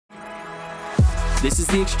This is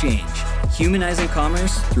The Exchange, humanizing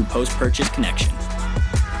commerce through post-purchase connection.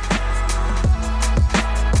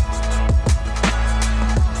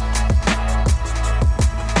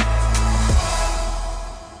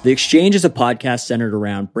 The Exchange is a podcast centered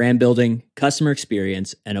around brand building, customer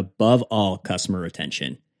experience, and above all, customer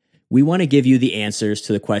retention. We want to give you the answers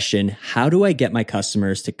to the question, how do I get my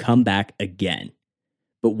customers to come back again?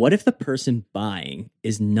 But what if the person buying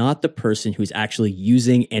is not the person who's actually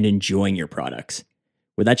using and enjoying your products?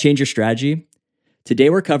 Would that change your strategy? Today,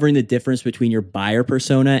 we're covering the difference between your buyer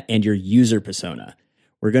persona and your user persona.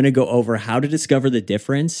 We're going to go over how to discover the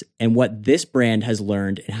difference and what this brand has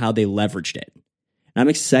learned and how they leveraged it. And I'm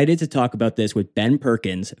excited to talk about this with Ben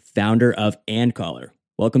Perkins, founder of AndCollar.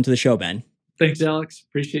 Welcome to the show, Ben. Thanks, Alex.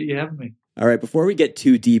 Appreciate you having me. All right, before we get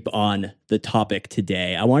too deep on the topic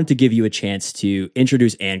today, I wanted to give you a chance to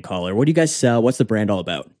introduce AndCollar. What do you guys sell? What's the brand all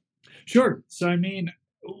about? Sure. So,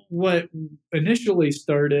 what initially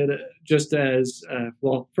started just as,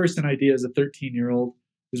 first an idea as a 13-year-old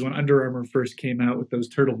is when Under Armour first came out with those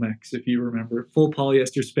turtlenecks, if you remember. Full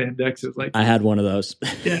polyester spandex. It was like, I had one of those.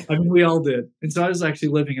 Yeah, we all did. And so I was actually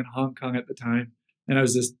living in Hong Kong at the time. And I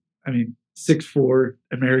was this, 6'4"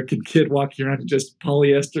 American kid walking around in just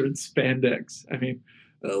polyester and spandex. It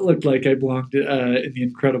looked like I belonged in The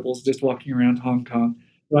Incredibles, just walking around Hong Kong.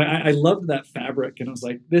 So I loved that fabric, and I was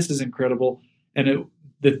like, this is incredible. And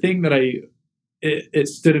the thing that it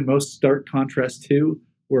stood in most stark contrast to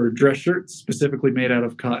were dress shirts specifically made out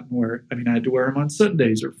of cotton, where, I had to wear them on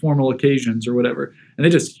Sundays or formal occasions or whatever. And they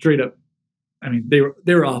just straight up, they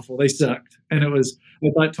were awful. They sucked. And I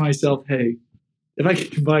thought to myself, hey, if I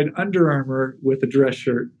could combine Under Armour with a dress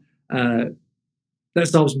shirt, that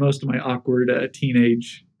solves most of my awkward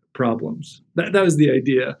teenage problems. That was the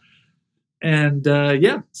idea. And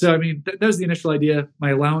so, that was the initial idea.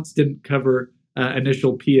 My allowance didn't cover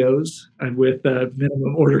initial POs with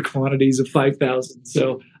minimum order quantities of 5,000.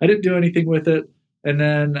 So I didn't do anything with it. And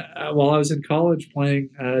then while I was in college playing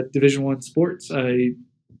Division I sports,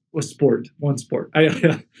 one sport. I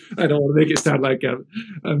don't want to make it sound like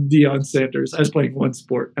I'm Deion Sanders. I was playing one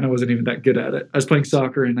sport, and I wasn't even that good at it. I was playing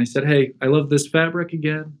soccer, and I said, hey, I love this fabric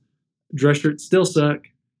again. Dress shirts still suck.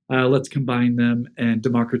 Let's combine them and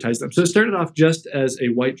democratize them. So it started off just as a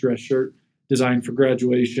white dress shirt designed for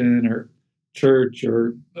graduation or church,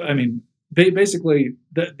 or basically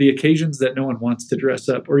the occasions that no one wants to dress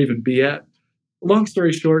up or even be at. Long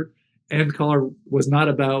story short, AndCollar was not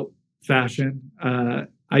about fashion.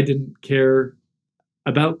 I didn't care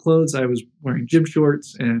about clothes. I was wearing gym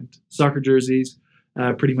shorts and soccer jerseys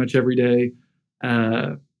pretty much every day.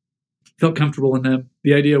 Felt comfortable in them.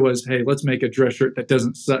 The idea was, hey, let's make a dress shirt that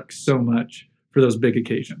doesn't suck so much for those big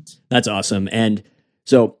occasions. That's awesome. And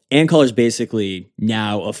so AndCollar is basically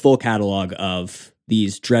now a full catalog of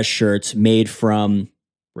these dress shirts made from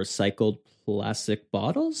recycled plastic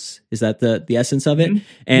bottles. Is that the essence of it? Mm-hmm.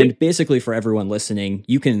 And basically, for everyone listening,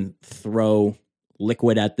 you can throw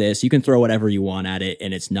liquid at this. You can throw whatever you want at it,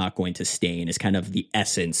 and it's not going to stain. It's kind of the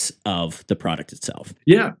essence of the product itself.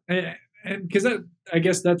 Yeah. And because I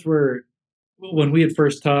guess that's where, when we had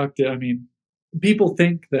first talked, people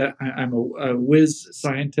think that I'm a whiz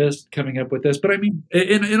scientist coming up with this, but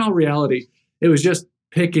in all reality, it was just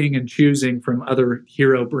picking and choosing from other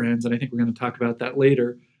hero brands, and I think we're going to talk about that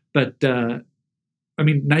later. But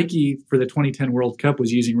Nike for the 2010 World Cup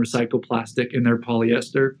was using recycled plastic in their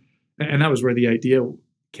polyester, and that was where the idea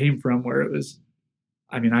came from. Where it was,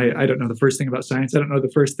 I don't know the first thing about science. I don't know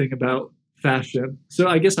the first thing about fashion. So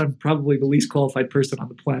I guess I'm probably the least qualified person on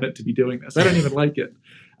the planet to be doing this. I don't even like it.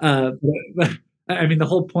 The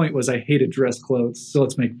whole point was I hated dress clothes, so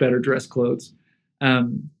let's make better dress clothes.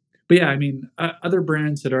 Other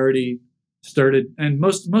brands had already started, and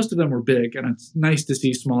most of them were big, and it's nice to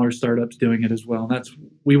see smaller startups doing it as well. And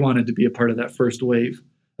we wanted to be a part of that first wave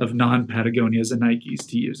of non-Patagonias and Nikes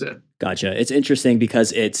to use it. Gotcha. It's interesting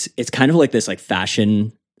because it's kind of like this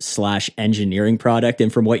fashion / engineering product.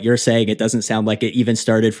 And from what you're saying, it doesn't sound like it even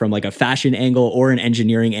started from a fashion angle or an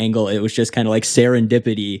engineering angle. It was just kind of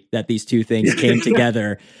serendipity that these two things came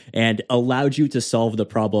together and allowed you to solve the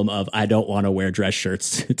problem of, I don't want to wear dress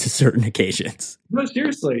shirts to certain occasions. No,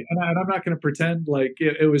 seriously. And I'm not going to pretend like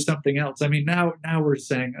it was something else. Now we're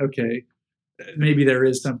saying, okay, maybe there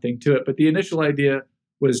is something to it. But the initial idea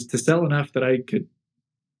was to sell enough that I could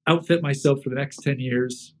outfit myself for the next 10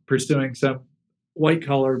 years pursuing some white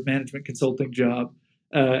collar management consulting job,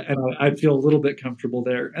 and I'd feel a little bit comfortable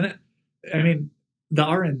there. And the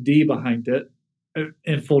R&D behind it,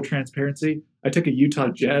 in full transparency, I took a Utah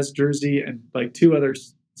Jazz jersey and 2 other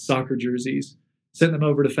soccer jerseys, sent them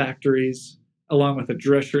over to factories along with a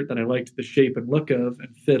dress shirt that I liked the shape and look of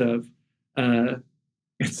and fit of,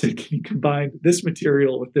 and said, can you combine this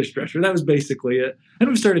material with this dress shirt? That was basically it. And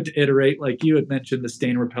we started to iterate, like you had mentioned, the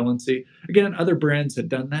stain repellency. Again, other brands had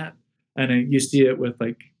done that. And you see it with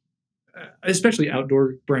like, especially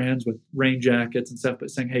outdoor brands with rain jackets and stuff,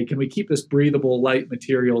 but saying, hey, can we keep this breathable, light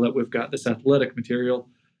material that we've got, this athletic material,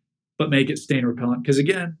 but make it stain repellent? Because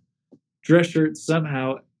again, dress shirts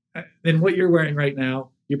somehow, and what you're wearing right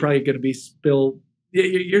now, you're probably going to be spilled.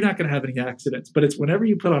 You're not going to have any accidents, but it's whenever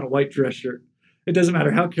you put on a white dress shirt, it doesn't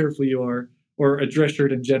matter how careful you are, or a dress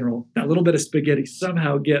shirt in general, that little bit of spaghetti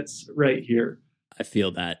somehow gets right here. I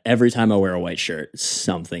feel that every time I wear a white shirt,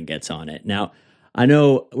 something gets on it. Now, I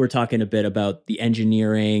know we're talking a bit about the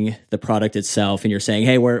engineering, the product itself, and you're saying,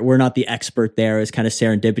 hey, we're not the expert there. It's kind of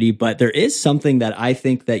serendipity, but there is something that I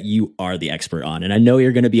think that you are the expert on. And I know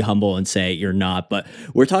you're going to be humble and say you're not, but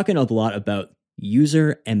we're talking a lot about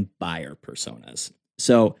user and buyer personas.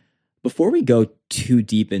 So before we go too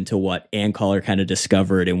deep into what Ann Coller kind of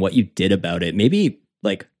discovered and what you did about it, maybe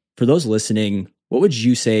like for those listening, what would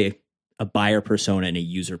you say a buyer persona and a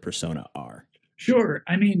user persona are? Sure.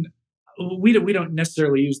 I mean, we don't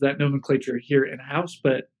necessarily use that nomenclature here in-house,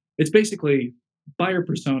 but it's basically buyer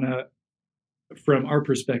persona from our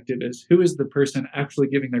perspective is who is the person actually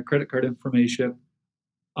giving their credit card information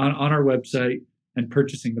on our website and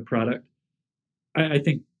purchasing the product. I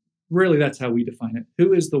think really that's how we define it.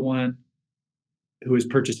 Who is the one who is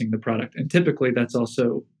purchasing the product? And typically that's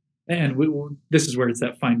also, and this is where it's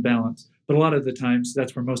that fine balance. But a lot of the times,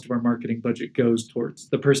 that's where most of our marketing budget goes towards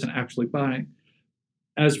the person actually buying.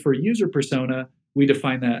 As for user persona, we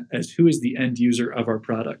define that as who is the end user of our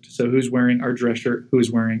product. So who's wearing our dress shirt, who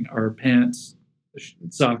is wearing our pants,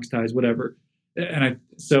 socks, ties, whatever.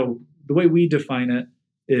 So the way we define it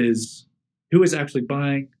is who is actually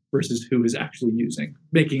buying versus who is actually using,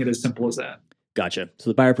 making it as simple as that. Gotcha. So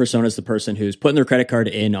the buyer persona is the person who's putting their credit card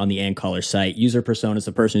in on the Ann Coller site. User persona is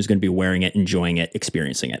the person who's going to be wearing it, enjoying it,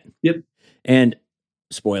 experiencing it. Yep. And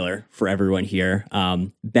spoiler for everyone here,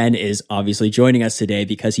 Ben is obviously joining us today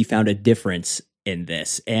because he found a difference in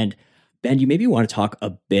this. And Ben, you maybe want to talk a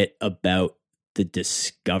bit about the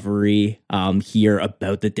discovery here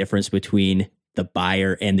about the difference between the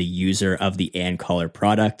buyer and the user of the Ann Coller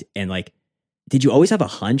product. And like, did you always have a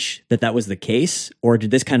hunch that that was the case, or did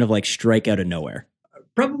this kind of like strike out of nowhere?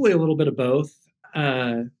 Probably a little bit of both.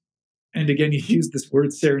 And again, you used this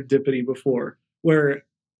word serendipity before, where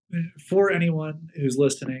for anyone who's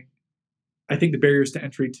listening, I think the barriers to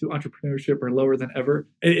entry to entrepreneurship are lower than ever.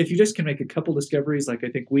 If you just can make a couple discoveries like I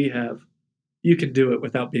think we have, you can do it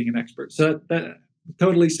without being an expert. So that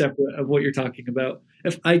totally separate of what you're talking about.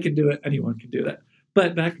 If I can do it, anyone can do that.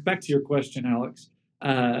 But back to your question, Alex.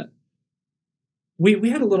 We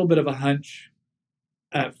had a little bit of a hunch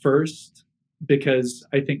at first because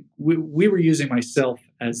I think we were using myself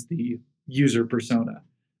as the user persona.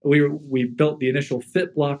 We built the initial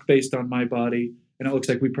fit block based on my body, and it looks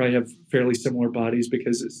like we probably have fairly similar bodies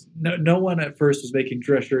because no one at first was making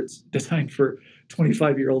dress shirts designed for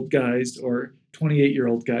 25-year-old guys or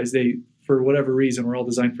 28-year-old guys. They, for whatever reason, were all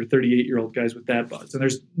designed for 38-year-old guys with dad bods. And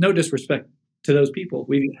there's no disrespect to those people.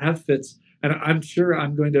 We have fits, and I'm sure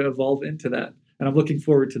I'm going to evolve into that, and I'm looking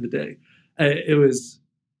forward to the day.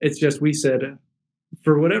 It's just we said,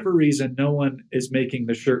 for whatever reason, no one is making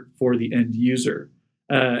the shirt for the end user.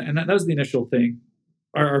 And that was the initial thing.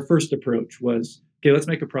 Our first approach was, okay, let's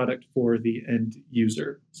make a product for the end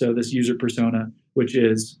user. So this user persona, which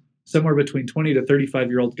is somewhere between 20 to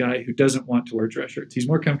 35-year-old guy who doesn't want to wear dress shirts. He's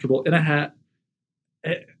more comfortable in a hat.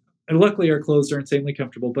 And luckily, our clothes are insanely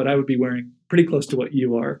comfortable, but I would be wearing pretty close to what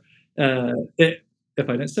you are if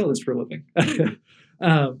I didn't sell this for a living.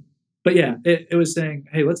 But yeah, it was saying,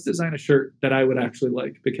 hey, let's design a shirt that I would actually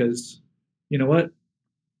like because, you know what?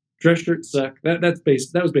 Dress shirts suck. That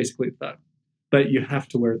was basically the thought. But you have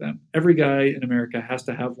to wear them. Every guy in America has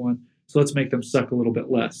to have one. So let's make them suck a little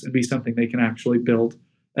bit less and be something they can actually build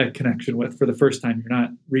a connection with for the first time. You're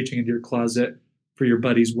not reaching into your closet for your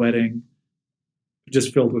buddy's wedding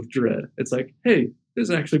just filled with dread. It's like, hey, this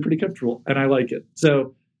is actually pretty comfortable and I like it.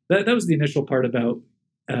 So that was the initial part about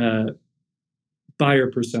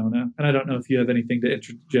buyer persona. And I don't know if you have anything to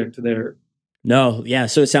interject there. No, yeah.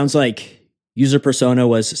 So it sounds like user persona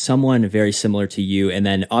was someone very similar to you. And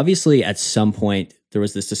then obviously at some point there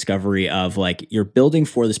was this discovery of like, you're building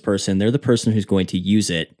for this person. They're the person who's going to use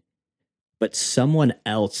it, but someone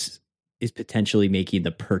else is potentially making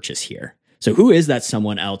the purchase here. So who is that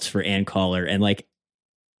someone else for Ann Coller? And like,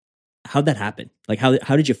 how'd that happen? Like,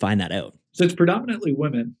 how did you find that out? So it's predominantly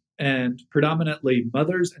women and predominantly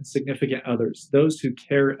mothers and significant others, those who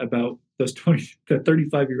care about those 20 to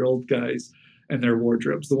 35-year-old guys and their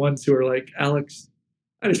wardrobes, the ones who are like, Alex,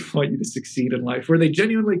 I just want you to succeed in life, where they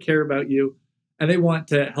genuinely care about you and they want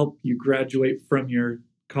to help you graduate from your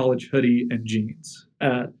college hoodie and jeans.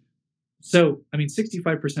 So, I mean,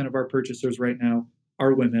 65% of our purchasers right now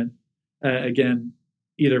are women. Again,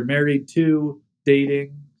 either married to,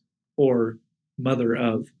 dating, or mother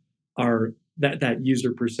of are that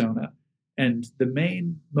user persona. And the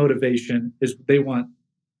main motivation is they want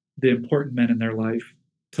the important men in their life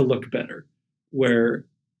to look better, where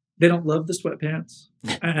they don't love the sweatpants.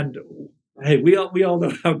 And hey, we all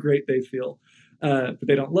know how great they feel, but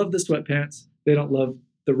they don't love the sweatpants. They don't love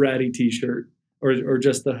the ratty T-shirt or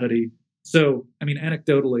just the hoodie. So, I mean,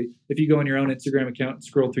 anecdotally, if you go on your own Instagram account and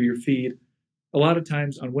scroll through your feed, a lot of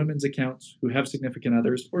times on women's accounts who have significant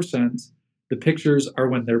others or sons, the pictures are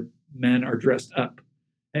when their men are dressed up.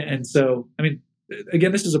 And so, I mean,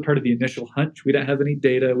 again, this is a part of the initial hunch. We didn't have any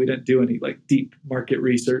data. We didn't do any like deep market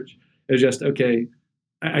research. It was just, okay,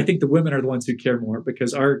 I think the women are the ones who care more,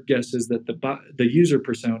 because our guess is that the user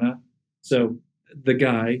persona, so the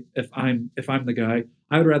guy, if I'm the guy,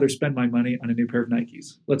 I would rather spend my money on a new pair of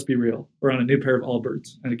Nikes. Let's be real, or on a new pair of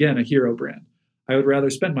Allbirds, and again, a hero brand. I would rather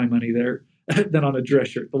spend my money there than on a dress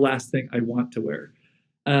shirt, the last thing I want to wear.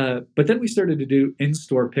 But then we started to do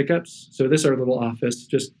in-store pickups. So this is our little office.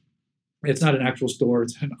 Just it's not an actual store;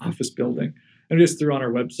 it's an office building, and we just threw on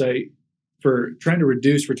our website for trying to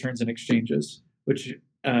reduce returns and exchanges, which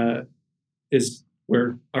is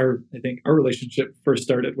where I think our relationship first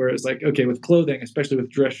started, where it's like, okay, with clothing, especially with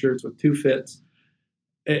dress shirts with two fits,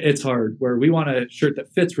 it's hard, where we want a shirt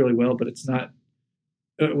that fits really well, but it's not,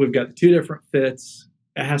 we've got two different fits.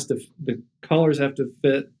 The collars have to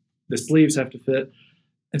fit, the sleeves have to fit.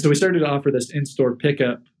 And so we started to offer this in-store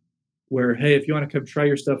pickup where, hey, if you want to come try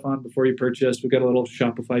your stuff on before you purchase, we've got a little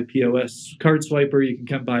Shopify POS card swiper. You can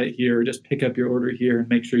come buy it here, or just pick up your order here and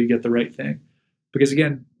make sure you get the right thing. Because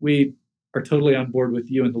again, we are totally on board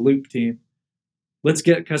with you and the Loop team. Let's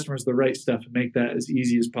get customers the right stuff and make that as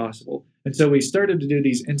easy as possible. And so we started to do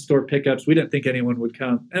these in-store pickups. We didn't think anyone would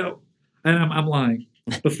come. Oh, and I'm lying.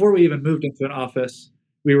 Before we even moved into an office,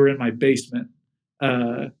 we were in my basement.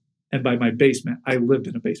 And by my basement, I lived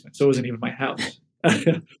in a basement. So it wasn't even my house.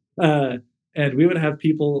 And we would have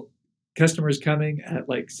customers coming at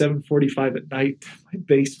like 7:45 at night to my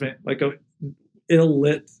basement, like a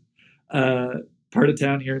ill-lit part of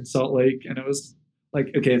town here in Salt Lake. And it was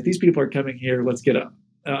like, okay, if these people are coming here, let's get an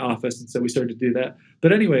office. And so we started to do that.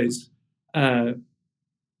 But anyways,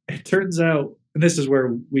 it turns out, and this is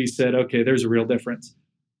where we said, okay, there's a real difference.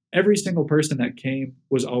 Every single person that came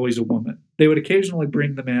was always a woman. They would occasionally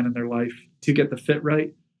bring the man in their life to get the fit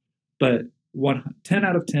right, but 10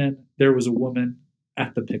 out of 10, there was a woman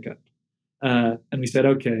at the pickup. And we said,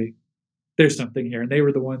 okay, there's something here. And they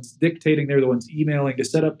were the ones dictating. They were the ones emailing to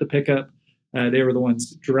set up the pickup. They were the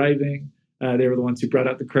ones driving. They were the ones who brought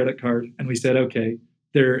out the credit card. And we said, okay,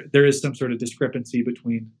 there is some sort of discrepancy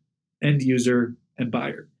between end user and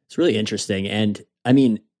buyer. It's really interesting. And I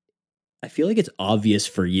mean, I feel like it's obvious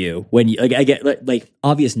for you when you, like, I get like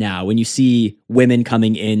obvious now when you see women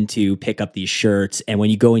coming in to pick up these shirts, and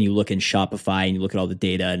when you go and you look in Shopify and you look at all the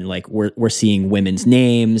data, and like we're seeing women's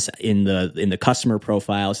names in the customer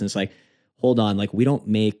profiles, and it's like, hold on, like we don't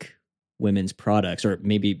make women's products, or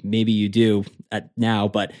maybe you do now,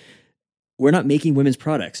 but we're not making women's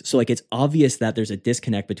products. So like it's obvious that there's a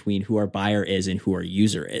disconnect between who our buyer is and who our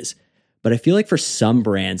user is. But I feel like for some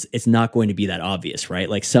brands, it's not going to be that obvious, right?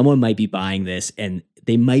 Like someone might be buying this and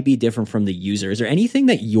they might be different from the user. Is there anything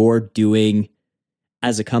that you're doing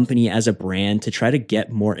as a company, as a brand, to try to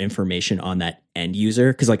get more information on that end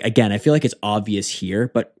user? Because like, again, I feel like it's obvious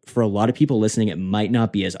here, but for a lot of people listening, it might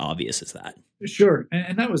not be as obvious as that. Sure.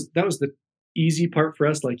 And that was the easy part for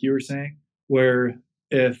us, like you were saying, where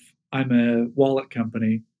if I'm a wallet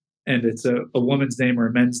company and it's a woman's name or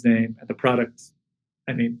a men's name, and the product,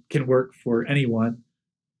 I mean, can work for anyone,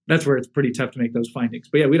 that's where it's pretty tough to make those findings.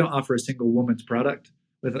 But yeah, we don't offer a single woman's product.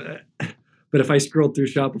 But if I scrolled through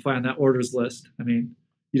Shopify on that orders list, I mean,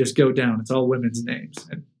 you just go down, it's all women's names,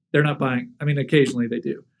 and they're not buying. I mean, occasionally they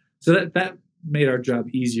do. So that made our job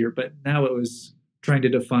easier. But now it was trying to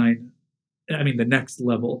define, I mean, the next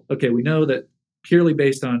level. Okay, we know that purely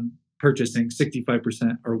based on purchasing,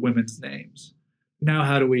 65% are women's names. Now,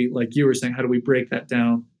 how do we, like you were saying, how do we break that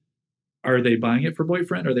down? Are they buying it for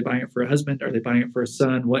boyfriend? Are they buying it for a husband? Are they buying it for a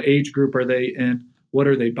son? What age group are they in? What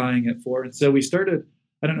are they buying it for? And so we started,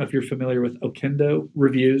 I don't know if you're familiar with Okendo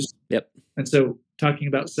reviews. Yep. And so talking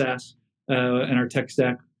about SaaS and our tech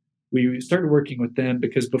stack, we started working with them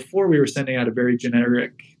because before we were sending out a very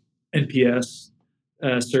generic NPS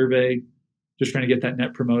survey, just trying to get that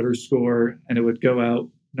net promoter score, and it would go out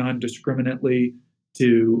non-discriminately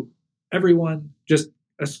to everyone, just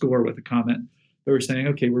a score with a comment. But we're saying,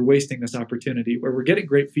 okay, we're wasting this opportunity where we're getting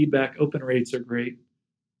great feedback. Open rates are great.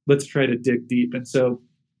 Let's try to dig deep. And so,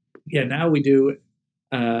 yeah, now we do,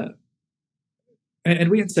 and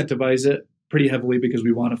we incentivize it pretty heavily because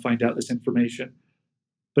we want to find out this information.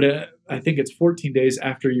 But I think it's 14 days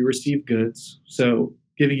after you receive goods. So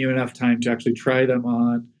giving you enough time to actually try them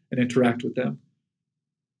on and interact with them.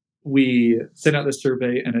 We send out the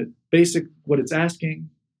survey, and what it's asking,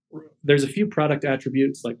 there's a few product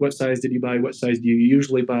attributes like what size did you buy, what size do you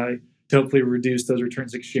usually buy, to hopefully reduce those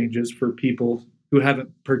returns exchanges for people who haven't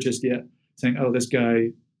purchased yet, saying, oh, this guy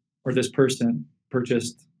or this person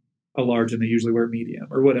purchased a large and they usually wear medium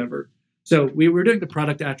or whatever. So we were doing the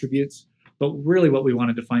product attributes, but really what we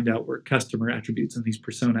wanted to find out were customer attributes and these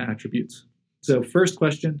persona attributes. So first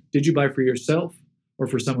question, did you buy for yourself or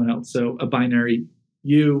for someone else? So a binary,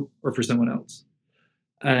 you or for someone else.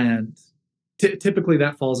 And typically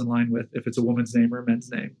that falls in line with if it's a woman's name or a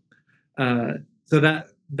men's name. So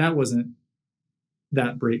that wasn't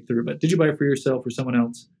that breakthrough, but did you buy for yourself or someone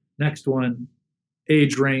else? Next one,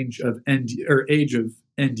 age of end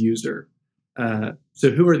user. So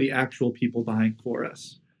who are the actual people buying for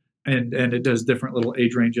us? And it does different little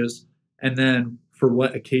age ranges. And then for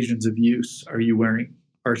what occasions of use are you wearing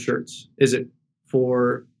our shirts? Is it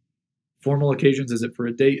for formal occasions? Is it for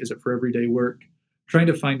a date? Is it for everyday work? Trying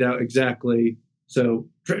to find out exactly. So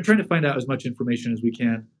trying to find out as much information as we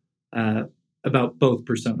can about both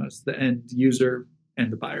personas, the end user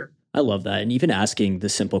and the buyer. I love that. And even asking the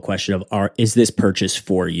simple question of, is this purchase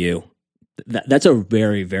for you? That's a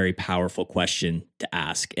very, very powerful question to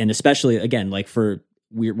ask. And especially, again, like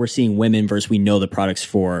we're seeing women versus we know the products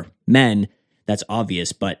for men. That's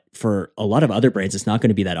obvious. But for a lot of other brands, it's not going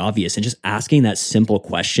to be that obvious. And just asking that simple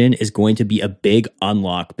question is going to be a big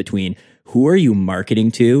unlock between who are you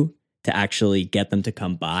marketing to actually get them to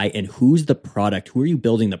come buy, and who's the product, who are you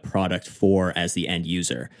building the product for as the end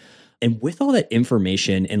user? And with all that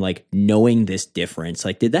information and like knowing this difference,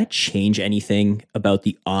 like did that change anything about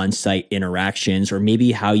the on-site interactions or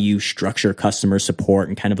maybe how you structure customer support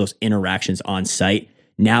and kind of those interactions on site?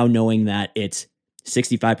 Now knowing that it's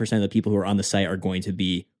 65% of the people who are on the site are going to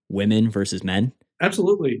be women versus men?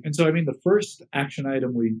 Absolutely. And so, I mean, the first action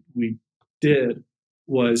item we did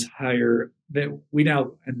was hire they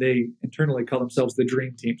internally call themselves the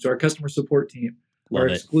Dream Team. So our customer support team are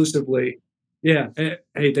exclusively, yeah,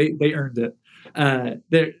 hey, they earned it.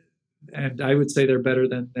 And I would say they're better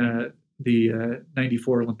than the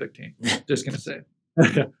 94 Olympic team. Just going to say,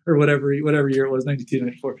 or whatever year it was, 92,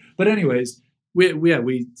 94. But anyways,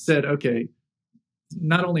 we said, okay,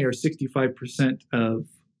 not only are 65% of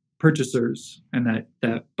purchasers and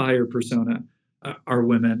that buyer persona are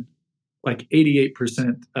women, like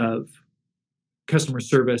 88% of customer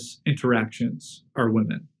service interactions are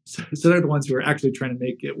women. So they're the ones who are actually trying to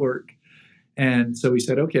make it work. And so we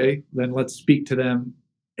said, okay, then let's speak to them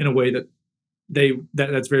in a way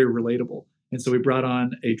that's very relatable. And so we brought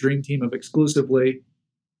on a dream team of exclusively,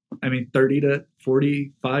 30 to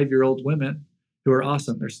 45-year-old women who are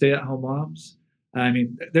awesome. They're stay-at-home moms.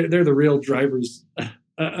 They're the real drivers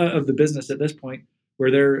of the business at this point,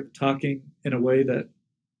 where they're talking in a way that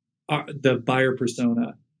the buyer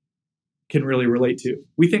persona can really relate to.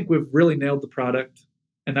 We think we've really nailed the product,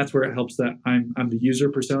 and that's where it helps that I'm the user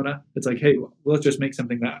persona. It's like, hey, let's just make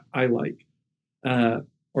something that I like,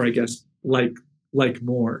 or I guess like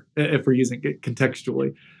more if we're using it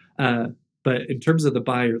contextually. But in terms of the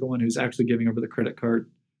buyer, the one who's actually giving over the credit card,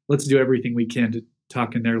 let's do everything we can to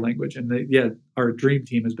talk in their language. And our dream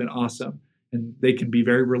team has been awesome, and they can be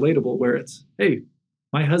very relatable. Where it's, hey,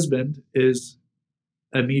 my husband is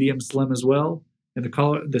a medium slim as well, and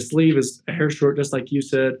the sleeve is a hair short, just like you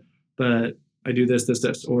said, but I do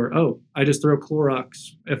this, or, oh, I just throw Clorox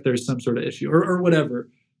if there's some sort of issue, or whatever,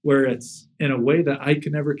 where it's in a way that I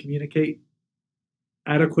can never communicate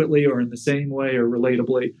adequately or in the same way or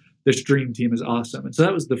relatably. This dream team is awesome. And so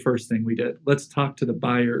that was the first thing we did. Let's talk to the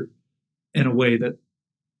buyer in a way that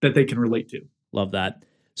they can relate to. Love that.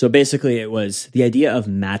 So basically it was the idea of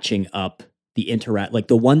matching up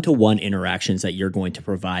the one-to-one interactions that you're going to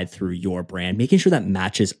provide through your brand, making sure that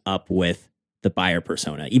matches up with the buyer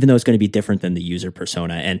persona, even though it's going to be different than the user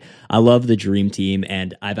persona. And I love the Dream Team,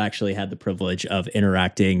 and I've actually had the privilege of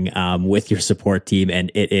interacting with your support team,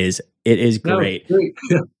 and it is great. Oh, great.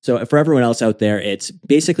 Yeah. So for everyone else out there, it's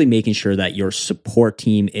basically making sure that your support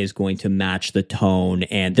team is going to match the tone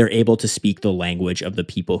and they're able to speak the language of the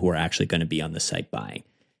people who are actually going to be on the site buying.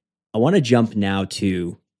 I want to jump now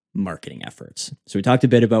to marketing efforts. So we talked a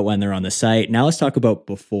bit about when they're on the site. Now let's talk about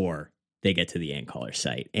before they get to the AntCaller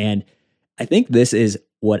site. And I think this is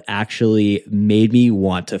what actually made me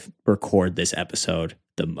want to record this episode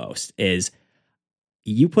the most is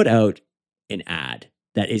you put out an ad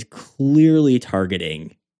that is clearly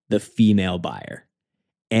targeting the female buyer.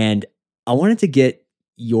 And I wanted to get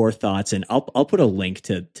your thoughts, and I'll put a link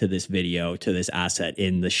to this video, to this asset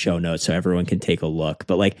in the show notes so everyone can take a look.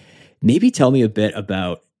 But like, maybe tell me a bit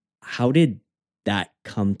about how did that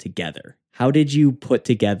come together? How did you put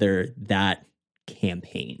together that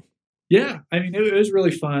campaign? Yeah, I mean, it was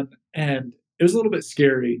really fun, and it was a little bit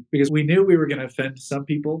scary because we knew we were going to offend some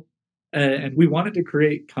people, and we wanted to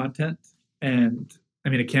create content and, I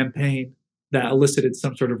mean, a campaign that elicited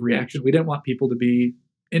some sort of reaction. We didn't want people to be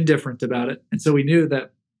indifferent about it. And so we knew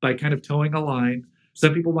that by kind of towing a line,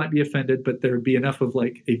 some people might be offended, but there would be enough of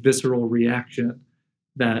like a visceral reaction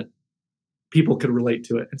that people could relate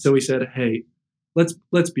to it. And so we said, hey,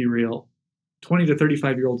 let's be real. 20 to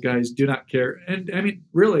 35-year-old guys do not care. And I mean,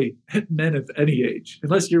 really, men of any age,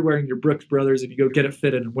 unless you're wearing your Brooks Brothers and you go get it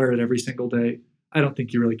fitted and wear it every single day, I don't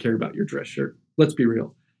think you really care about your dress shirt. Let's be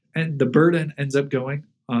real. And the burden ends up going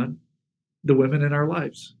on the women in our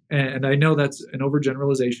lives. And I know that's an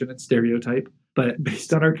overgeneralization and stereotype, but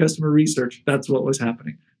based on our customer research, that's what was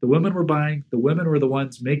happening. The women were buying, the women were the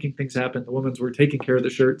ones making things happen, the women were taking care of the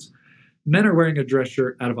shirts. Men are wearing a dress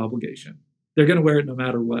shirt out of obligation. They're going to wear it no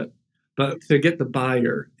matter what. But to get the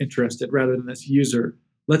buyer interested rather than this user,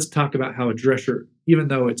 let's talk about how a dress shirt, even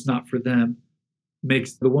though it's not for them,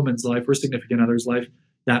 makes the woman's life or significant other's life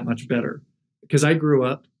that much better. Because I grew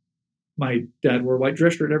up, my dad wore a white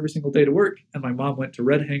dress shirt every single day to work, and my mom went to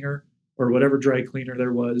Red Hanger or whatever dry cleaner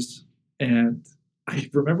there was. And I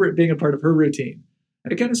remember it being a part of her routine.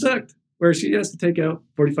 And it kind of sucked, where she has to take out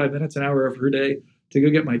 45 minutes, an hour of her day to go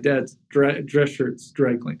get my dad's dress shirts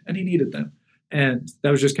dry cleaned. And he needed them. And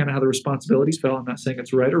that was just kind of how the responsibilities fell. I'm not saying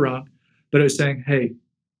it's right or wrong, but I was saying, hey,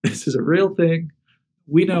 this is a real thing.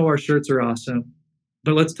 We know our shirts are awesome,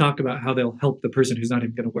 but let's talk about how they'll help the person who's not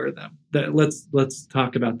even going to wear them. Let's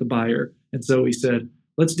talk about the buyer. And so we said,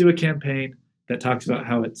 let's do a campaign that talks about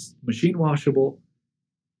how it's machine washable,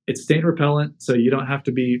 it's stain repellent, so you don't have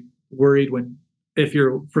to be worried if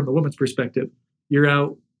you're from the woman's perspective, you're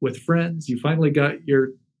out with friends, you finally got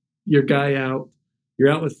your guy out, you're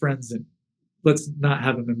out with friends, and let's not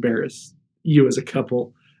have them embarrass you as a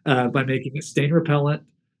couple by making it stain repellent.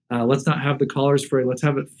 Let's not have the collars frayed. Let's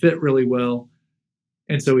have it fit really well.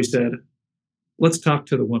 And so we said, let's talk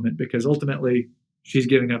to the woman because ultimately she's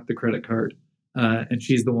giving up the credit card and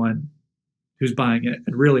she's the one who's buying it.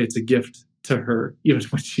 And really it's a gift to her, even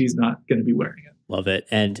when she's not going to be wearing it. Love it.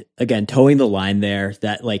 And again, towing the line there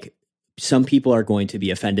that like some people are going to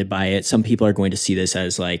be offended by it. Some people are going to see this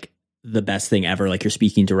as like the best thing ever. Like you're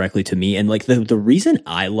speaking directly to me. And like the reason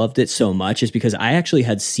I loved it so much is because I actually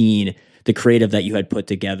had seen the creative that you had put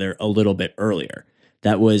together a little bit earlier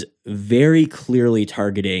that was very clearly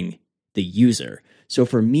targeting the user. So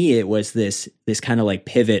for me, it was this kind of like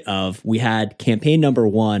pivot of we had campaign number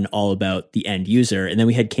one all about the end user, and then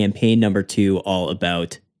we had campaign number two all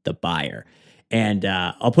about the buyer. And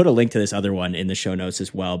I'll put a link to this other one in the show notes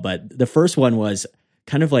as well. But the first one was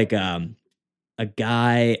kind of like a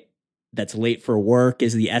guy that's late for work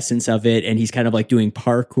is the essence of it. And he's kind of like doing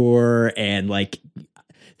parkour and like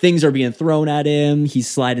things are being thrown at him. He's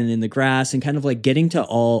sliding in the grass and kind of like getting to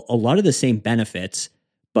a lot of the same benefits,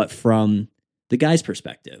 but from the guy's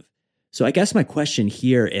perspective. So I guess my question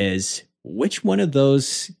here is, which one of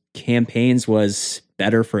those campaigns was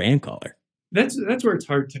better for AnCaller? That's where it's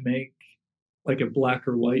hard to make like a black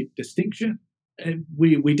or white distinction. And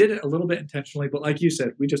we did it a little bit intentionally, but like you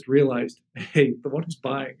said, we just realized, hey, the one who's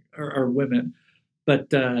buying are women. But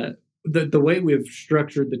the way we've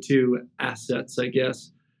structured the two assets, I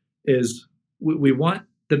guess, is we want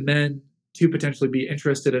the men to potentially be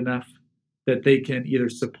interested enough that they can either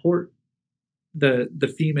support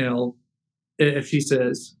the female if she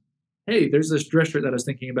says, hey, there's this dress shirt that I was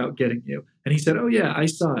thinking about getting you. And he said, oh yeah, I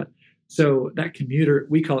saw it. So that commuter,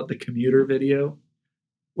 we call it the commuter video,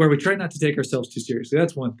 where we try not to take ourselves too seriously.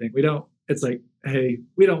 That's one thing. It's like, hey,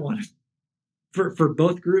 we don't want for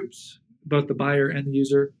both groups, both the buyer and the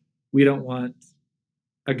user, we don't want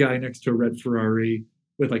a guy next to a red Ferrari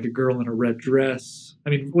with like a girl in a red dress. I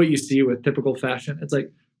mean, what you see with typical fashion, it's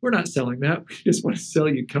like, we're not selling that. We just want to sell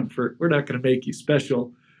you comfort. We're not going to make you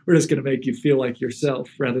special. We're just going to make you feel like yourself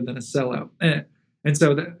rather than a sellout. And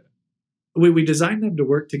so we designed them to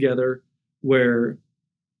work together where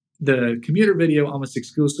the commuter video almost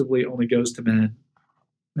exclusively only goes to men,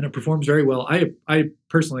 and it performs very well. I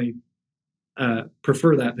personally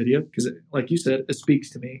prefer that video because, like you said, it speaks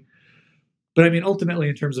to me. But I mean, ultimately,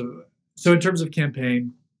 in terms of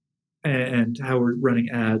campaign and how we're running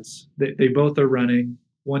ads, they both are running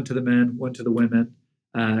one to the men, one to the women.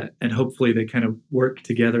 and hopefully they kind of work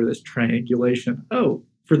together, this triangulation. Oh,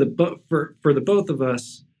 for the both of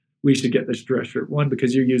us, we should get this dress shirt. One,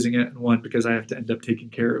 because you're using it, and one, because I have to end up taking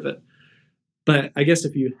care of it. But I guess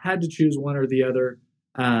if you had to choose one or the other,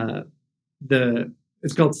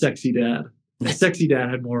 it's called Sexy Dad. Sexy Dad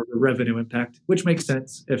had more of a revenue impact, which makes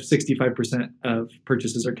sense if 65% of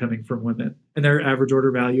purchases are coming from women and their average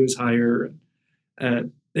order value is higher.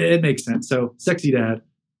 It makes sense. So Sexy Dad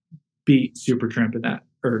beat Supertramp in that.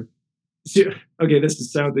 Okay, this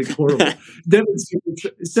is sounding horrible. Devin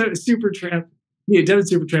Supertramp. Yeah, Devin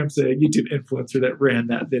Supertramp's a YouTube influencer that ran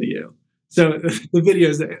that video. So the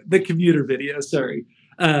videos, the commuter video. Sorry.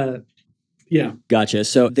 Yeah. Gotcha.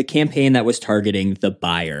 So the campaign that was targeting the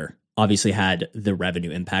buyer obviously had the revenue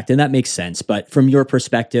impact, and that makes sense. But from your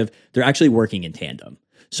perspective, they're actually working in tandem.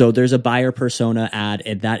 So there's a buyer persona ad,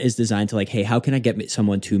 and that is designed to like, hey, how can I get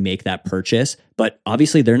someone to make that purchase? But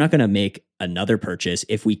obviously, they're not going to make another purchase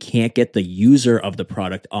if we can't get the user of the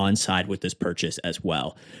product on side with this purchase as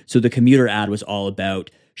well. So the commuter ad was all about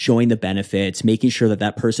showing the benefits, making sure that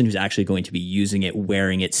that person who's actually going to be using it,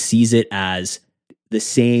 wearing it, sees it as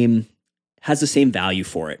has the same value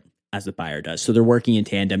for it as the buyer does. So they're working in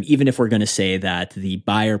tandem. Even if we're going to say that the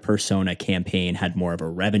buyer persona campaign had more of a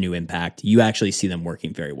revenue impact, you actually see them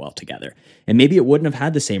working very well together. And maybe it wouldn't have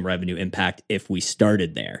had the same revenue impact if we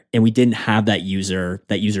started there and we didn't have that user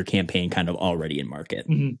campaign kind of already in market.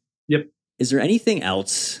 Mm-hmm. Yep. Is there anything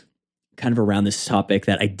else kind of around this topic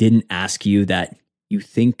that I didn't ask you that you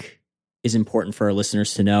think is important for our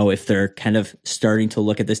listeners to know if they're kind of starting to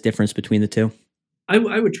look at this difference between the two? I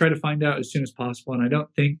would try to find out as soon as possible. And I don't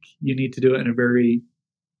think you need to do it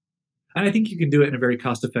I think you can do it in a very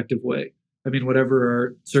cost-effective way. I mean, whatever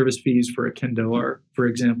our service fees for a Kendo are, for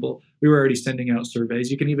example, we were already sending out surveys.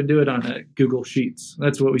 You can even do it on Google Sheets.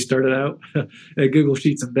 That's what we started out. Google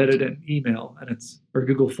Sheets embedded in email, or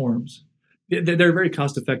Google Forms. There are very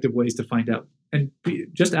cost-effective ways to find out. And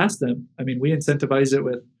just ask them. I mean, we incentivize it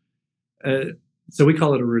with, so we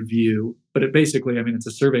call it a review, but it's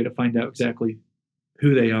a survey to find out exactly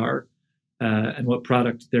who they are and what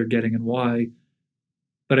product they're getting and why.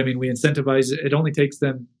 But I mean, we incentivize it. It only takes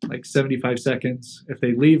them like 75 seconds. If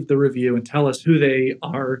they leave the review and tell us who they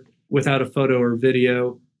are without a photo or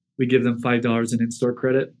video, we give them $5 in in-store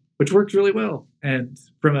credit, which works really well. And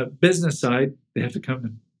from a business side, they have to come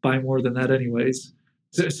and buy more than that anyways.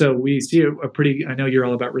 So we see I know you're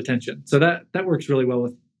all about retention. So that works really well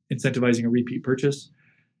with incentivizing a repeat purchase.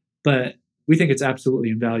 But we think it's absolutely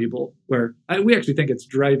invaluable, we actually think it's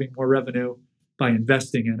driving more revenue by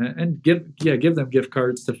investing in it, and give them gift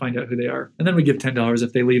cards to find out who they are. And then we give $10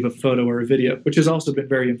 if they leave a photo or a video, which has also been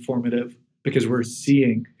very informative because we're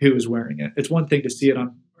seeing who is wearing it. It's one thing to see it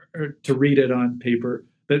or to read it on paper,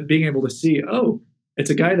 but being able to see, oh, it's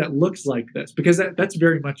a guy that looks like this, because that's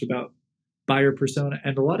very much about buyer persona.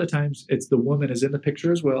 And a lot of times it's the woman is in the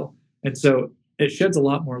picture as well. And so it sheds a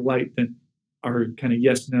lot more light than our kind of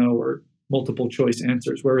yes, no, or multiple choice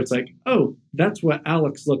answers, where it's like, oh, that's what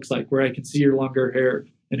Alex looks like, where I can see your longer hair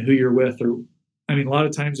and who you're with. Or, I mean, a lot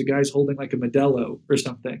of times a guy's holding like a Modelo or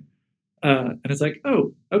something. And it's like,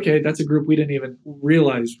 oh, okay, that's a group we didn't even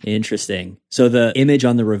realize. Interesting. So the image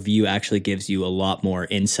on the review actually gives you a lot more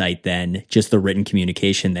insight than just the written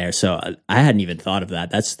communication there. So I hadn't even thought of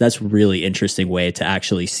that. That's really interesting way to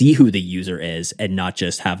actually see who the user is and not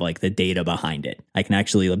just have like the data behind it. I can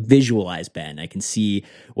actually visualize Ben. I can see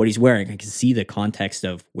what he's wearing. I can see the context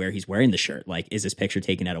of where he's wearing the shirt. Like, is this picture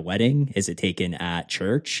taken at a wedding? Is it taken at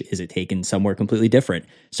church? Is it taken somewhere completely different?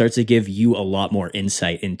 Starts to give you a lot more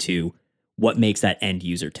insight into what makes that end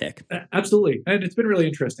user tick. Absolutely. And it's been really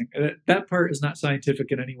interesting. That part is not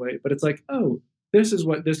scientific in any way, but it's like, oh, this is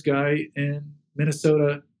what this guy in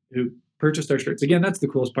Minnesota who purchased our shirts. Again, that's the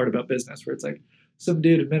coolest part about business, where it's like some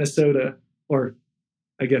dude in Minnesota, or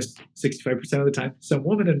I guess 65% of the time, some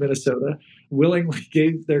woman in Minnesota willingly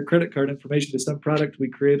gave their credit card information to some product we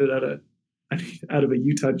created out of a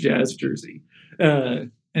Utah Jazz jersey.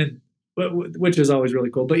 Which is always really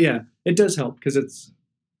cool. But yeah, it does help because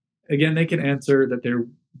again, they can answer that they're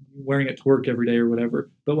wearing it to work every day or whatever.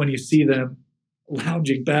 But when you see them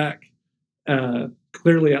lounging back,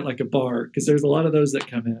 clearly at like a bar, because there's a lot of those that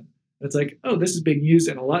come in, it's like, oh, this is being used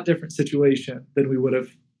in a lot different situation than we would have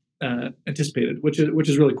anticipated, which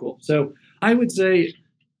is really cool. So I would say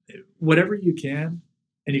whatever you can,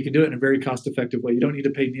 and you can do it in a very cost-effective way. You don't need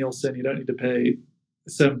to pay Nielsen. You don't need to pay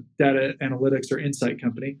some data analytics or insight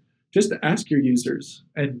company. Just ask your users.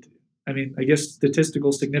 And I mean, I guess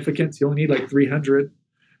statistical significance, you only need like 300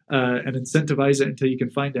 and incentivize it until you can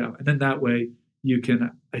find out. And then that way you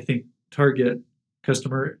can, I think, target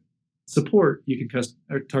customer support. You can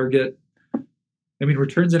target I mean,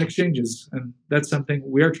 returns and exchanges. And that's something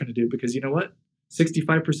we are trying to do because you know what?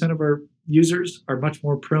 65% of our users are much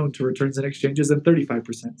more prone to returns and exchanges than 35%.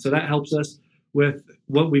 So that helps us with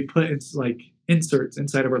what we put in like inserts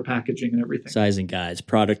inside of our packaging and everything. Sizing guides,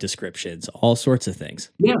 product descriptions, all sorts of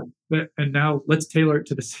things. Yeah. And now let's tailor it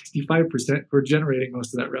to the 65% who are generating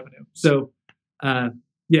most of that revenue. So,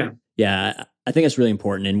 yeah. Yeah. I think it's really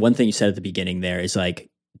important. And one thing you said at the beginning there is like,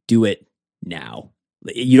 do it now.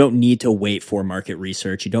 You don't need to wait for market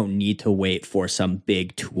research. You don't need to wait for some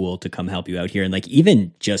big tool to come help you out here. And like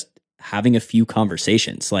even just having a few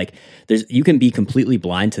conversations, like you can be completely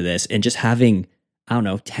blind to this and just having, I don't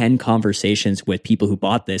know, 10 conversations with people who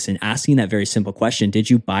bought this and asking that very simple question, did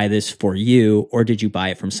you buy this for you or did you buy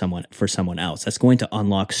it for someone else? That's going to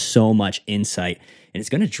unlock so much insight and it's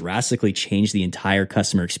going to drastically change the entire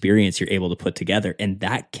customer experience you're able to put together. And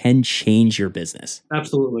that can change your business.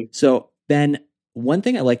 Absolutely. So Ben, one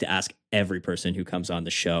thing I like to ask every person who comes on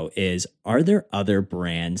the show is, are there other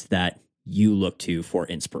brands that you look to for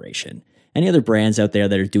inspiration? Any other brands out there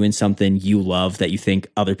that are doing something you love that you think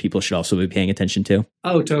other people should also be paying attention to?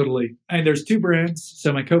 Oh, totally. And there's two brands.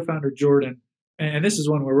 So my co-founder, Jordan, and this is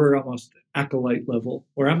one where we're almost acolyte level,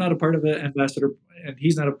 where I'm not a part of an ambassador and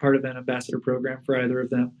he's not a part of an ambassador program for either of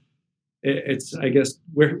them. It's, I guess,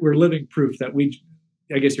 we're living proof that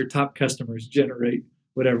I guess your top customers generate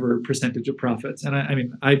whatever percentage of profits. And I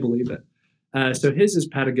mean, I believe it. So his is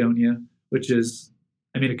Patagonia, which is,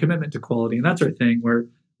 I mean, a commitment to quality. And that's our thing where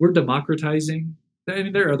we're democratizing. I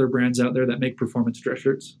mean, there are other brands out there that make performance dress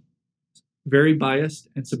shirts. Very biased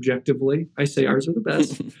and subjectively, I say ours are the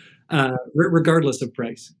best, regardless of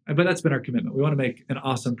price. But that's been our commitment. We want to make an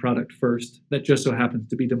awesome product first that just so happens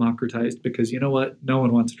to be democratized because you know what? No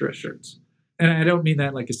one wants dress shirts. And I don't mean that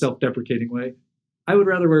in like a self-deprecating way. I would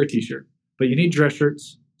rather wear a t-shirt. But you need dress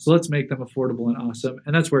shirts, so let's make them affordable and awesome.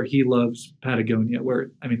 And that's where he loves Patagonia, where,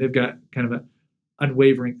 I mean, they've got kind of an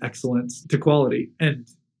unwavering excellence to quality. And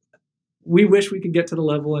we wish we could get to the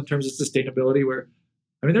level in terms of sustainability where,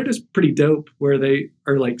 I mean, they're just pretty dope, where they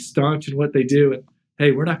are like staunch in what they do. And,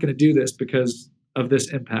 hey, we're not going to do this because of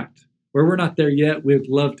this impact. Where we're not there yet, we'd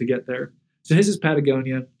love to get there. So his is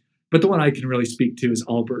Patagonia. But the one I can really speak to is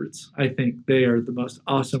Allbirds. I think they are the most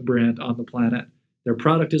awesome brand on the planet. Their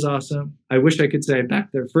product is awesome. I wish I could say I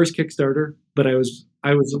backed their first Kickstarter, but I was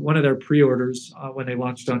one of their pre-orders when they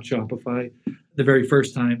launched on Shopify the very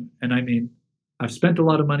first time. And I mean, I've spent a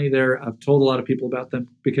lot of money there. I've told a lot of people about them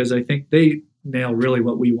because I think they nail really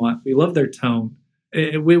what we want. We love their tone.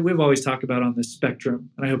 We've always talked about on this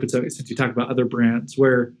spectrum, and I hope it's okay since you talk about other brands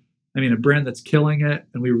where, I mean, a brand that's killing it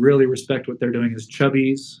and we really respect what they're doing is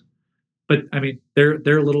Chubbies. But I mean, they're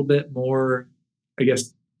a little bit more, I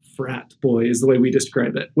guess, frat boy is the way we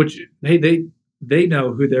describe it, which they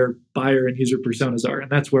know who their buyer and user personas are.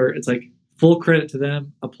 And that's where it's like full credit to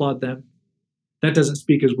them, applaud them. That doesn't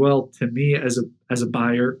speak as well to me as a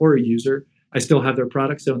buyer or a user. I still have their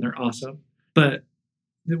products and they're awesome. But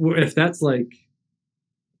if that's like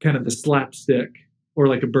kind of the slapstick or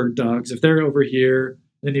like a Bird Dogs, if they're over here,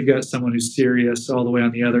 then you've got someone who's serious all the way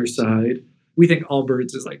on the other side. We think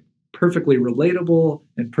Allbirds is like perfectly relatable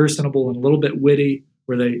and personable and a little bit witty,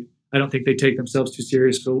 where I don't think they take themselves too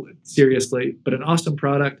seriously, but an awesome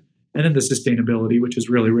product. And then the sustainability, which is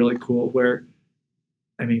really, really cool, where,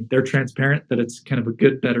 I mean, they're transparent that it's kind of a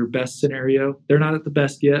good, better, best scenario. They're not at the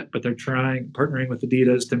best yet, but they're partnering with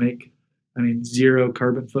Adidas to make, I mean, zero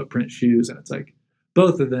carbon footprint shoes. And it's like,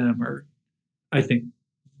 both of them are, I think,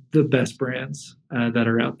 the best brands that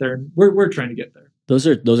are out there. And we're trying to get there. Those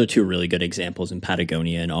are two really good examples in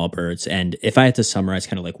Patagonia and Allbirds. And if I had to summarize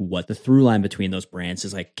kind of like what the through line between those brands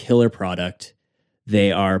is, like killer product.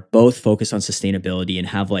 They are both focused on sustainability and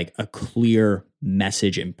have like a clear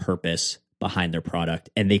message and purpose behind their product.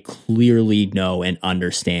 And they clearly know and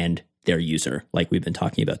understand their user, like we've been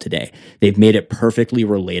talking about today. They've made it perfectly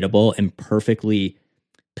relatable and perfectly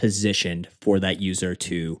positioned for that user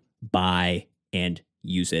to buy and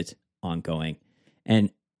use it ongoing. And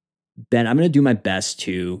Ben, I'm going to do my best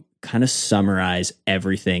to kind of summarize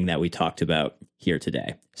everything that we talked about here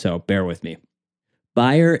today. So bear with me.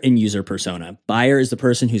 Buyer and user persona. Buyer is the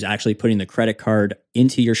person who's actually putting the credit card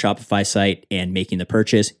into your Shopify site and making the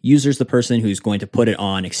purchase. User is the person who's going to put it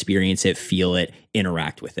on, experience it, feel it,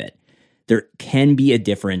 interact with it. There can be a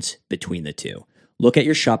difference between the two. Look at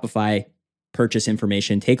your Shopify purchase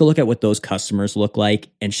information, take a look at what those customers look like,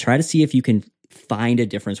 and try to see if you can find a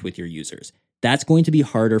difference with your users. That's going to be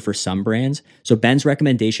harder for some brands. So Ben's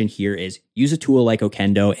recommendation here is use a tool like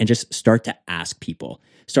Okendo and just start to ask people.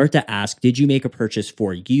 Start to ask, did you make a purchase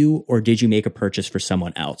for you or did you make a purchase for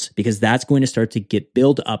someone else? Because that's going to start to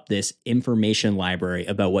build up this information library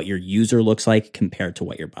about what your user looks like compared to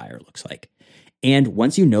what your buyer looks like. And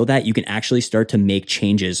once you know that, you can actually start to make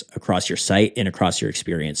changes across your site and across your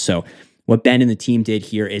experience. So what Ben and the team did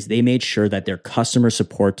here is they made sure that their customer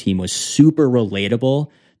support team was super relatable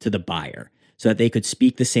to the buyer so that they could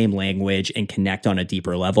speak the same language and connect on a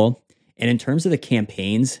deeper level. And in terms of the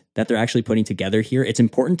campaigns that they're actually putting together here, it's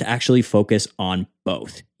important to actually focus on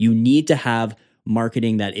both. You need to have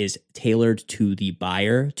marketing that is tailored to the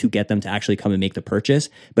buyer to get them to actually come and make the purchase.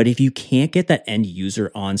 But if you can't get that end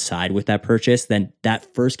user on side with that purchase, then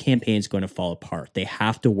that first campaign is going to fall apart. They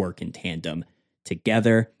have to work in tandem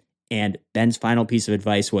together. And Ben's final piece of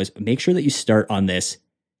advice was make sure that you start on this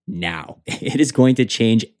now. It is going to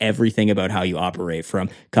change everything about how you operate, from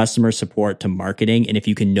customer support to marketing. And if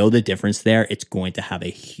you can know the difference there, it's going to have a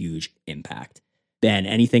huge impact. Ben,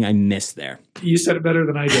 anything I missed there? You said it better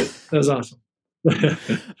than I did. That was awesome.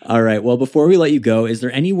 All right. Well, before we let you go, is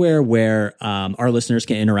there anywhere where our listeners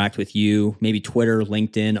can interact with you? Maybe Twitter,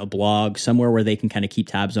 LinkedIn, a blog, somewhere where they can kind of keep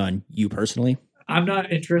tabs on you personally? I'm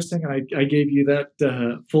not interesting. I gave you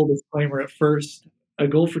that full disclaimer at first. A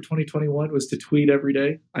goal for 2021 was to tweet every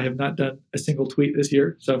day. I have not done a single tweet this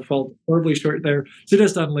year, so I've fallen horribly short there. So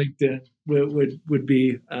just on LinkedIn would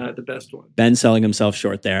be the best one. Ben's selling himself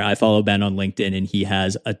short there. I follow Ben on LinkedIn, and he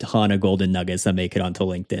has a ton of golden nuggets that make it onto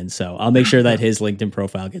LinkedIn. So I'll make sure that his LinkedIn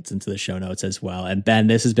profile gets into the show notes as well. And Ben,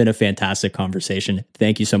 this has been a fantastic conversation.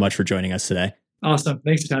 Thank you so much for joining us today. Awesome.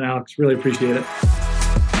 Thanks a ton, Alex. Really appreciate it.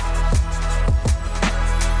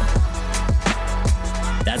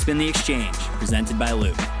 That's been The Exchange, presented by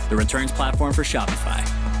Loop, the returns platform for Shopify.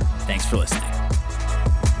 Thanks for listening.